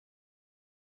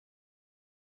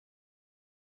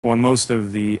While most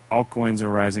of the altcoins are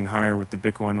rising higher with the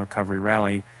Bitcoin recovery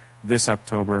rally this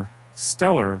October,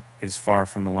 Stellar is far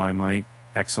from the limelight.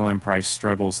 XLM price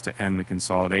struggles to end the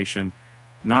consolidation,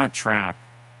 not trap,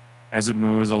 as it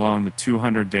moves along the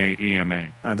 200-day EMA.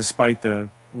 Despite the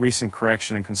recent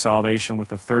correction and consolidation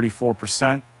with a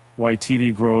 34%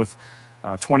 YTD growth,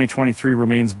 2023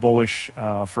 remains bullish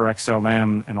for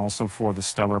XLM and also for the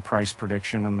Stellar price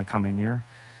prediction in the coming year.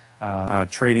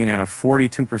 Trading at a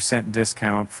 42%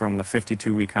 discount from the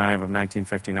 52-week high of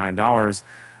 $1959.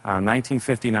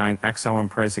 1959 XLM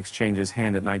price exchanges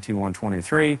hand at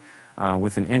 19,123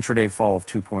 with an intraday fall of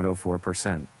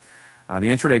 2.04%. The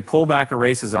intraday pullback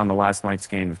erases on the last night's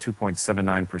gain of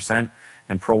 2.79%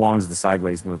 and prolongs the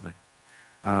sideways movement.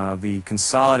 The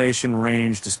consolidation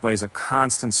range displays a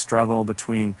constant struggle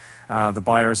between the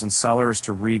buyers and sellers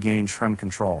to regain trend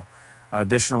control.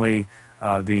 Additionally,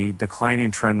 the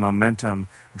declining trend momentum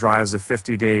drives the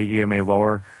 50-day EMA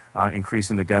lower,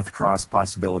 increasing the death cross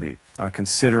possibility.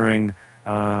 Considering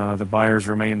the buyers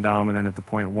remain dominant at the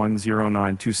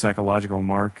 0.1092 psychological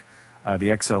mark, the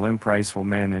XLM price will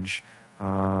manage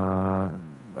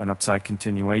an upside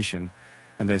continuation.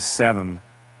 And there's 7.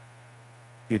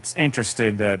 It's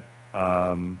interesting that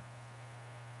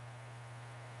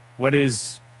what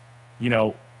is,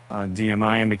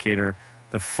 DMI indicator,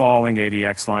 the falling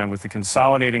ADX line with the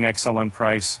consolidating XLM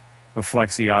price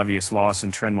reflects the obvious loss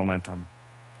in trend momentum.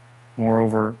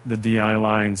 Moreover, the DI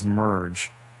lines merge,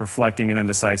 reflecting an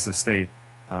indecisive state.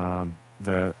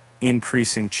 The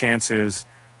increasing chances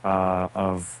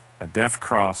of a death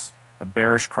cross, a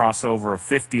bearish crossover of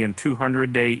 50 and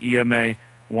 200-day EMA,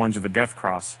 warns of a death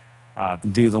cross.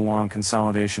 Due to the long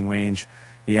consolidation range,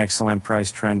 the XLM price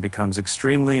trend becomes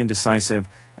extremely indecisive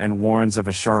and warns of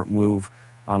a sharp move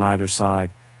on either side.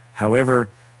 However,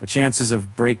 the chances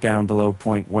of breakdown below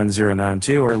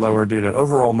 0.1092 are lower due to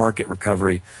overall market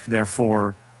recovery.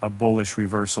 Therefore, a bullish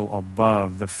reversal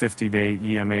above the 50-day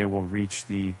EMA will reach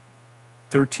the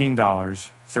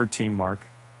 $13 mark,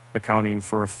 accounting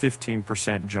for a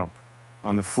 15% jump.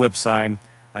 On the flip side,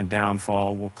 a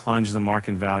downfall will plunge the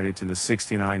market value to the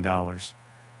 $69.